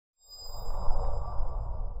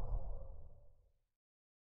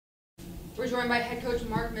We're joined by head coach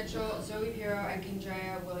Mark Mitchell, Zoe Piero, and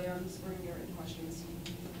Kendra Williams. We're going to get written questions.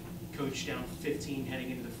 Coach, down 15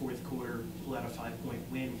 heading into the fourth quarter, pull out a 5-point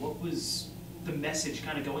win. What was the message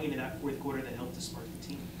kind of going into that fourth quarter that helped to spark the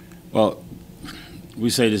team? Well, we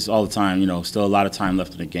say this all the time, still a lot of time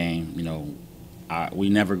left in the game. We're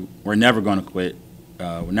never going to quit.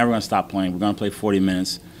 We're never going to stop playing. We're going to play 40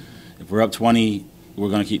 minutes. If we're up 20, we're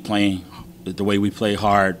going to keep playing the way we play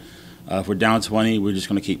hard. If we're down 20, we're just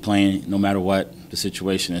going to keep playing no matter what the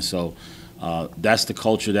situation is. So that's the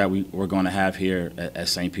culture that we're going to have here at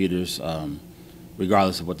St. Peter's.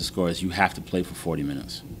 Regardless of what the score is, you have to play for 40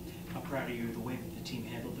 minutes. How proud are you of the way that the team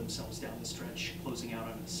handled themselves down the stretch, closing out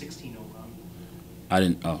on a 16-0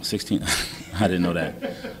 run? 16. I didn't know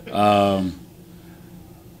that.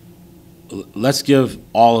 Let's give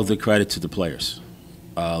all of the credit to the players.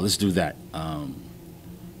 Let's do that.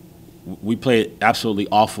 We played absolutely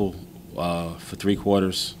awful for 3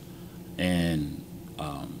 quarters, and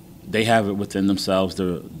they have it within themselves,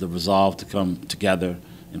 the resolve to come together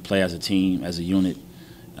and play as a team, as a unit,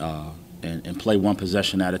 and play one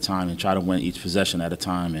possession at a time and try to win each possession at a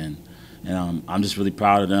time. And I'm just really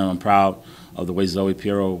proud of them. I'm proud of the way Zoe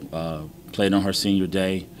Piero played on her senior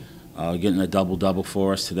day, getting a double-double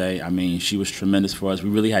for us today. I mean, she was tremendous for us. We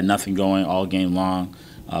really had nothing going all game long,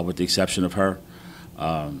 with the exception of her.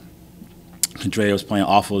 Kendra was playing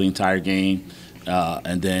awful the entire game,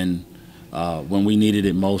 and then when we needed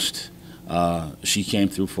it most, she came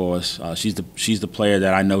through for us. She's the player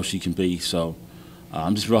that I know she can be. So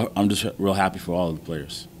I'm just real happy for all of the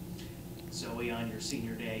players. Zoe, on your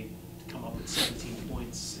senior day, to come up with 17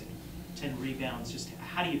 points, 10 rebounds. Just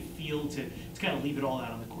how do you feel to kind of leave it all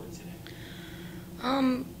out on the court today?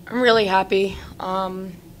 I'm really happy.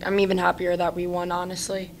 I'm even happier that we won,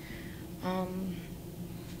 honestly.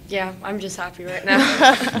 Yeah, I'm just happy right now.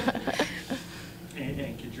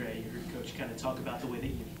 and Kendra, you heard Coach kind of talk about the way that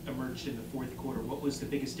you emerged in the fourth quarter. What was the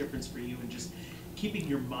biggest difference for you in just keeping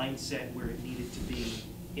your mindset where it needed to be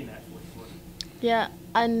in that fourth quarter? Yeah,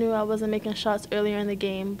 I knew I wasn't making shots earlier in the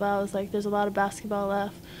game, but I was like, there's a lot of basketball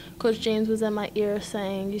left. Coach James was in my ear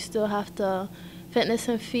saying, you still have to fitness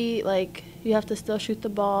and feet, like you have to still shoot the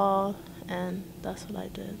ball, and that's what I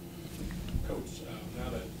did. Coach, now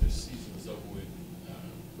that this season is over with,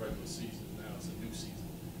 regular season, now it's a new season,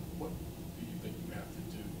 what do you think you have to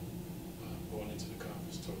do going into the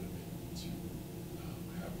conference tournament to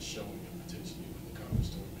have a showing and potentially win the conference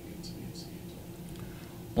tournament and into the NCAA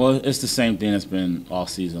tournament? Well, it's the same thing that's been all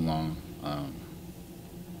season long.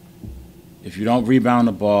 If you don't rebound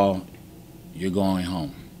the ball, you're going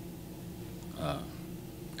home.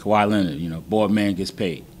 Kawhi Leonard, board man gets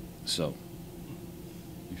paid. So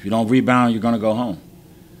if you don't rebound, you're going to go home.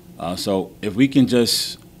 So if we can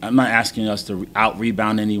just, I'm not asking us to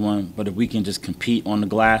out-rebound anyone, but if we can just compete on the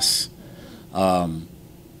glass, I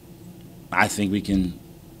think we can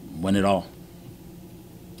win it all.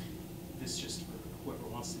 This just for whoever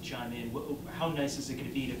wants to chime in. How nice is it going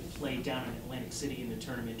to be to play down in Atlantic City in the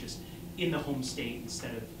tournament, just in the home state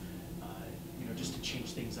instead of, just to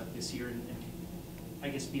change things up this year and I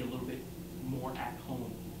guess be a little bit more at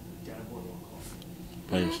home down at Boardwalk Hall?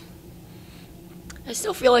 Players. I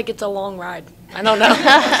still feel like it's a long ride. I don't know.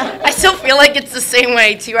 I still feel like it's the same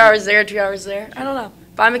way, 2 hours there, 2 hours there. I don't know.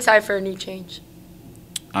 But I'm excited for a new change.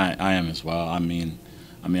 I am as well. I mean,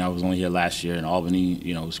 I was only here last year in Albany.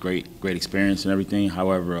 It was great experience and everything.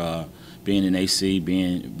 However, being in AC,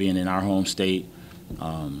 being in our home state,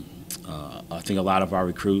 I think a lot of our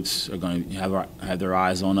recruits are going to have their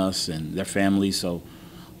eyes on us and their families. So,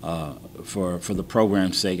 for the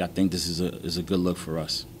program's sake, I think this is a good look for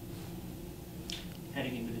us.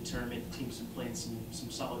 Heading into the tournament, the team's been playing some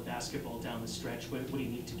solid basketball down the stretch. What do you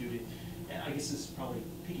need to do to? I guess this is probably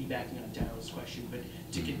piggybacking on Daryl's question, but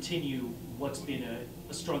to continue what's been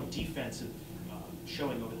a strong defensive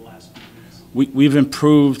showing over the last few weeks. We've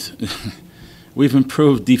improved. We've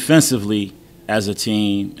improved defensively as a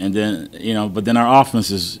team, and then but then our offense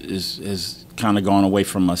is kind of gone away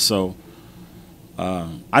from us. So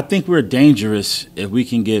I think we're dangerous if we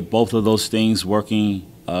can get both of those things working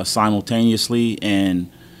simultaneously, and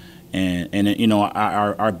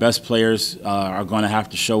our best players are going to have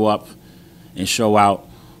to show up and show out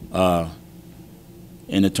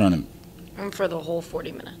in the tournament. I'm for the whole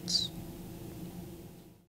 40 minutes.